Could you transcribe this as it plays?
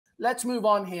let's move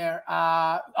on here.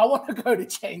 I want to go to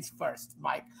James first,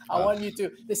 Mike. I want you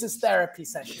to. This is therapy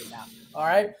session now. All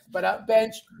right, but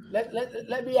Bench,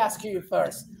 let me ask you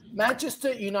first.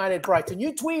 Manchester United, Brighton.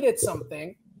 You tweeted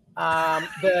something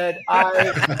that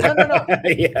no.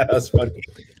 Yeah, that's funny.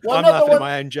 Well, I'm laughing at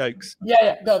my own jokes.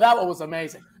 Yeah. No, that one was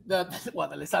amazing. The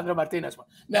Alessandro Martinez one.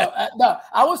 No,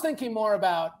 I was thinking more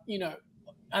about,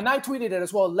 and I tweeted it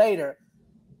as well later.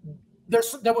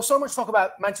 There was so much talk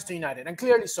about Manchester United, and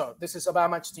clearly so. This is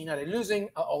about Manchester United losing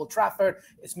at Old Trafford.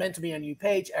 It's meant to be a new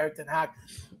page, Erik ten Hag.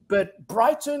 But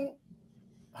Brighton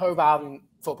Hove Albion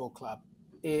Football Club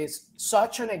is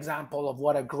such an example of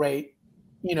what a great,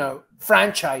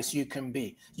 franchise you can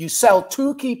be. You sell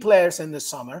 2 key players in the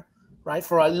summer, right,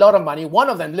 for a lot of money. One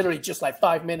of them literally just like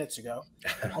 5 minutes ago.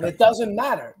 And it doesn't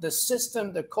matter. The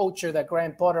system, the culture that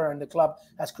Graham Potter and the club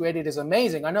has created is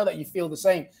amazing. I know that you feel the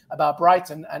same about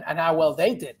Brighton and how well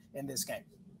they did in this game.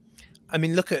 I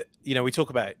mean, look at, we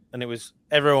talk about it, and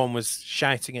everyone was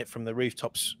shouting it from the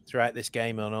rooftops throughout this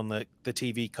game and on the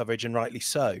TV coverage, and rightly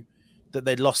so, that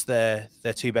they'd lost their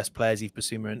 2 best players, Yves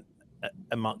Bissouma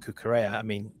and Marc Cucurella. I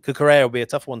mean, Cucurella will be a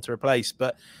tough one to replace,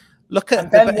 but look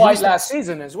at Ben White last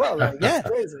season as well. Like, yeah,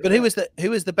 crazy, but who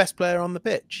was the best player on the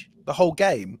pitch the whole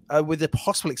game, with the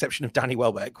possible exception of Danny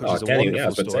Welbeck, which is a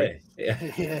wonderful story.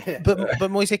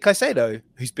 But Moise Caicedo,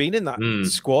 who's been in that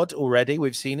squad already,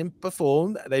 we've seen him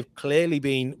perform. They've clearly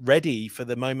been ready for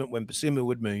the moment when Bissouma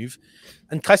would move,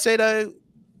 and Caicedo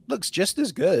looks just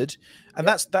as good. And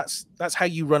that's how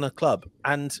you run a club.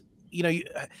 And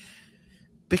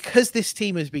because this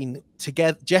team has been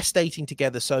together, gestating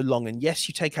together so long, and yes,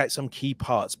 you take out some key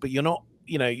parts, but you're not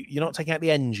taking out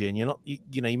the engine. You're not,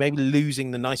 you may be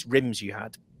losing the nice rims you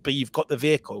had, but you've got the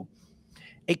vehicle.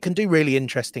 It can do really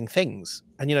interesting things.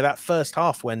 And, that first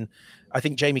half, when I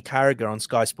think Jamie Carragher on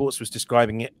Sky Sports was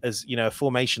describing it as, a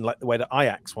formation like the way that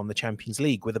Ajax won the Champions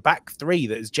League, with a back 3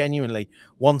 that is genuinely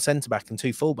 1 centre-back and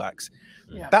 2 full-backs.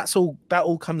 Yeah. That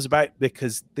all comes about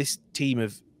because this team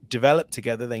have developed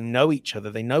together. They know each other.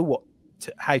 They know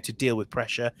how to deal with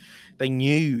pressure. They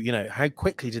knew, how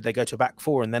quickly did they go to a back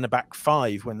 4 and then a back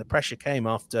 5 when the pressure came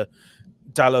after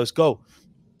Dalot's goal.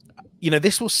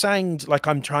 This will sound like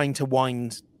I'm trying to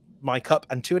wind Mike up,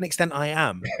 and to an extent I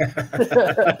am.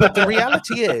 But the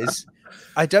reality is,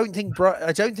 I don't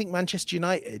think Manchester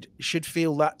United should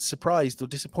feel that surprised or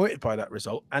disappointed by that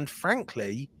result. And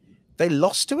frankly, they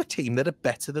lost to a team that are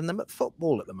better than them at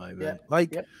football at the moment.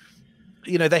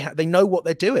 They know what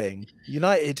they're doing.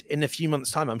 United in a few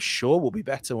months' time, I'm sure, will be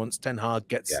better once Ten Hag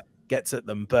gets at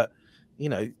them. But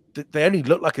they only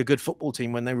look like a good football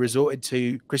team when they resorted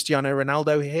to Cristiano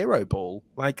Ronaldo hero ball.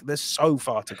 Like, there's so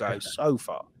far to go, so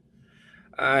far.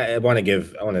 I want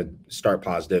to start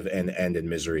positive and end in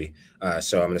misery.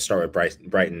 So I'm going to start with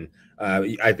Brighton.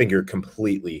 I think you're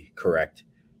completely correct,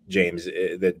 James,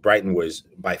 that Brighton was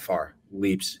by far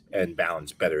leaps and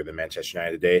bounds better than Manchester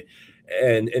United today.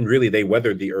 And really, they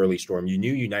weathered the early storm. You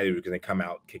knew United was going to come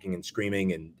out kicking and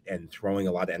screaming and throwing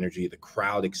a lot of energy. The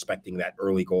crowd expecting that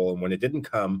early goal. And when it didn't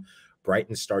come,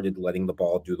 Brighton started letting the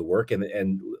ball do the work.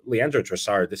 And Leandro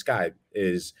Trossard, this guy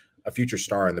is a future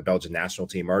star in the Belgian national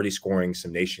team, already scoring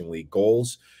some Nation League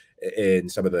goals in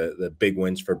some of the big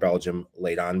wins for Belgium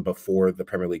late on before the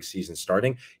Premier League season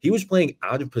starting. He was playing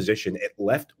out of position at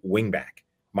left wing back,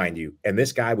 mind you. And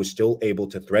this guy was still able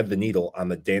to thread the needle on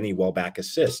the Danny Welbeck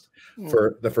assist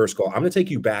for the first goal. I'm going to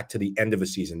take you back to the end of a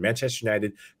season. Manchester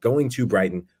United going to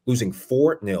Brighton, losing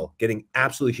 4-0, getting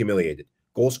absolutely humiliated.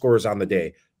 Goal scorers on the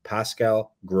day,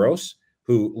 Pascal Gross,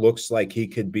 who looks like he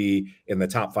could be in the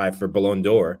top 5 for Ballon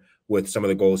d'Or with some of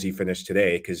the goals he finished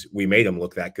today, because we made him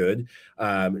look that good.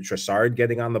 Trossard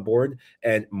getting on the board,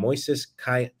 and Moises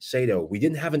Caicedo. We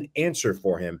didn't have an answer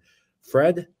for him.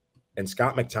 Fred and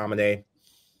Scott McTominay,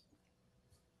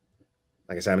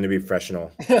 like I said, I'm going to be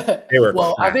professional. They were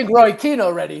well, crap. I think Roy Keane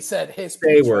already said his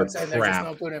they were saying crap. They're just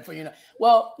not good enough for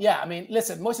Well, yeah, I mean,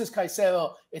 listen, Moises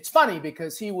Caicedo, it's funny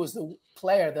because he was the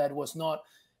player that was not,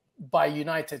 by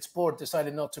United's board,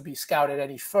 decided not to be scouted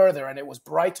any further, and it was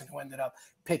Brighton who ended up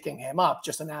picking him up.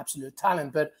 Just an absolute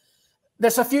talent. But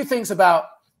there's a few things about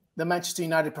the Manchester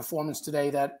United performance today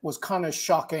that was kind of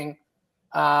shocking.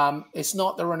 It's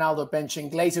not the Ronaldo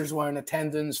benching. Glazers were in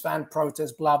attendance, fan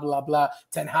protests, blah, blah, blah.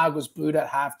 Ten Hag was booed at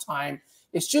halftime.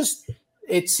 It's just,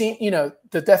 it seemed,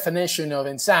 the definition of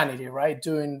insanity, right?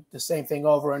 Doing the same thing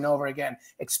over and over again,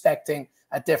 expecting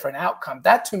a different outcome.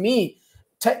 That, to me,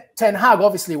 Ten Hag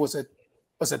obviously was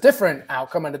a different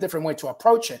outcome and a different way to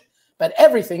approach it. But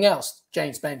everything else,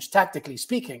 James Bench, tactically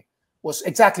speaking, was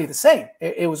exactly the same.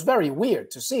 It was very weird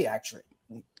to see, actually.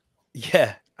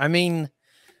 Yeah, I mean,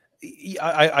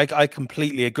 I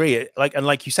completely agree.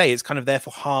 Like you say, it's kind of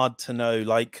therefore hard to know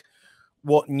like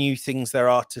what new things there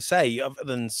are to say, other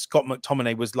than Scott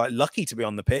McTominay was like lucky to be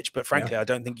on the pitch, but frankly, I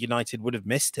don't think United would have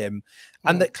missed him.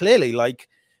 And that clearly, like,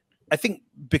 I think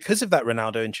because of that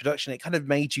Ronaldo introduction, it kind of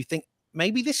made you think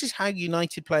maybe this is how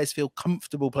United players feel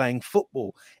comfortable playing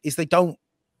football, is they don't,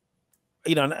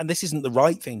 you know, and this isn't the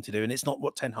right thing to do, and it's not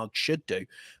what Ten Hag should do,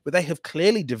 but they have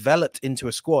clearly developed into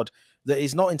a squad that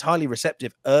is not entirely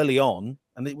receptive early on.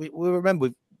 And we remember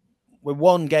we're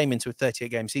one game into a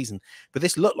 38-game season, but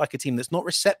this looked like a team that's not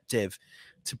receptive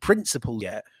to principle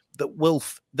yet, that will,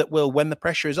 when the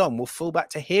pressure is on, will fall back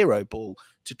to hero ball,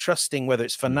 to trusting whether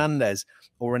it's Fernandes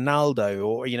or Ronaldo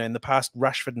or, you know, in the past,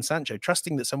 Rashford and Sancho,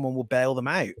 trusting that someone will bail them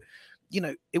out. You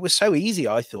know, it was so easy,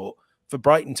 I thought, for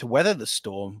Brighton to weather the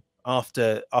storm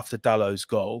after Dallot's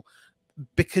goal,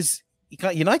 because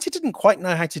United didn't quite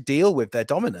know how to deal with their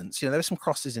dominance. You know, there were some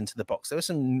crosses into the box, there were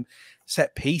some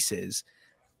set pieces,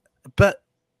 but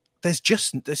there's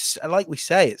this, like we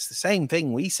say, it's the same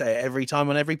thing we say every time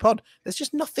on every pod. There's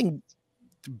just nothing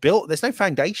built. There's no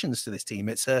foundations to this team.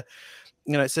 It's a,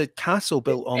 you know, it's a castle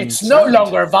built on. It's no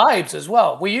longer vibes as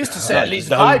well. We used to say at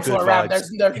least vibes were around.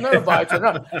 There's no vibes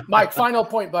around. Mike, final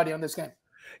point, buddy, on this game.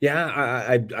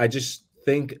 Yeah, I just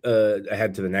think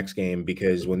ahead to the next game,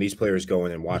 because when these players go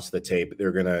in and watch the tape,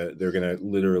 they're gonna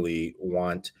literally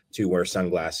want to wear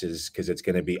sunglasses, because it's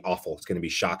gonna be awful. It's gonna be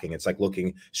shocking. It's like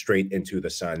looking straight into the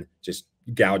sun, just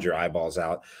gouge your eyeballs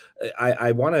out.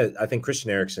 I think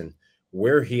Christian Eriksen,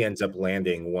 where he ends up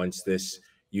landing once this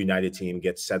United team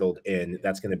gets settled in,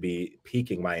 that's going to be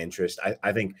piquing my interest.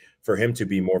 I think for him to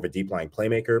be more of a deep lying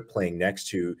playmaker, playing next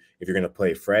to, if you're going to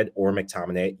play Fred or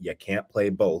McTominay, you can't play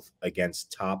both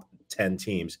against top 10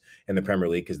 teams in the Premier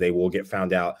League, because they will get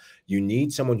found out. You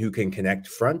need someone who can connect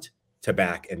front to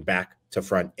back and back to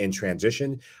front in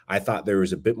transition. I thought there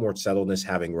was a bit more settledness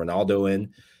having Ronaldo in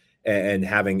and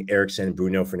having Eriksen,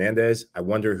 Bruno Fernandes. I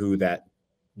wonder who that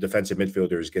defensive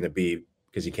midfielder is going to be,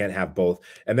 because you can't have both.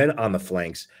 And then on the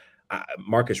flanks,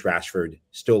 Marcus Rashford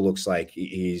still looks like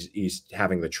he's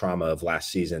having the trauma of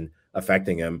last season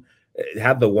affecting him. It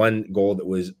had the one goal that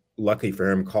was lucky for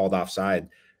him called offside,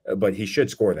 but he should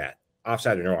score that,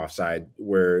 offside or no offside,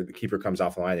 where the keeper comes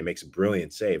off the line and makes a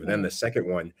brilliant save. And then the second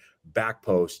one, back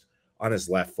post on his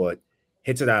left foot,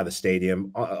 hits it out of the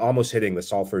stadium, almost hitting the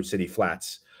Salford City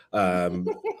Flats.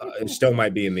 It still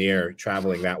might be in the air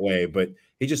traveling that way, but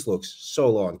he just looks so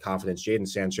low on confidence. Jadon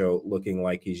Sancho looking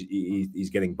like he's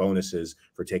getting bonuses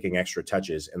for taking extra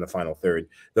touches in the final third.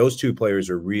 Those two players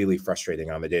are really frustrating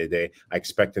on the day-to-day. I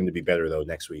expect them to be better, though,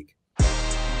 next week.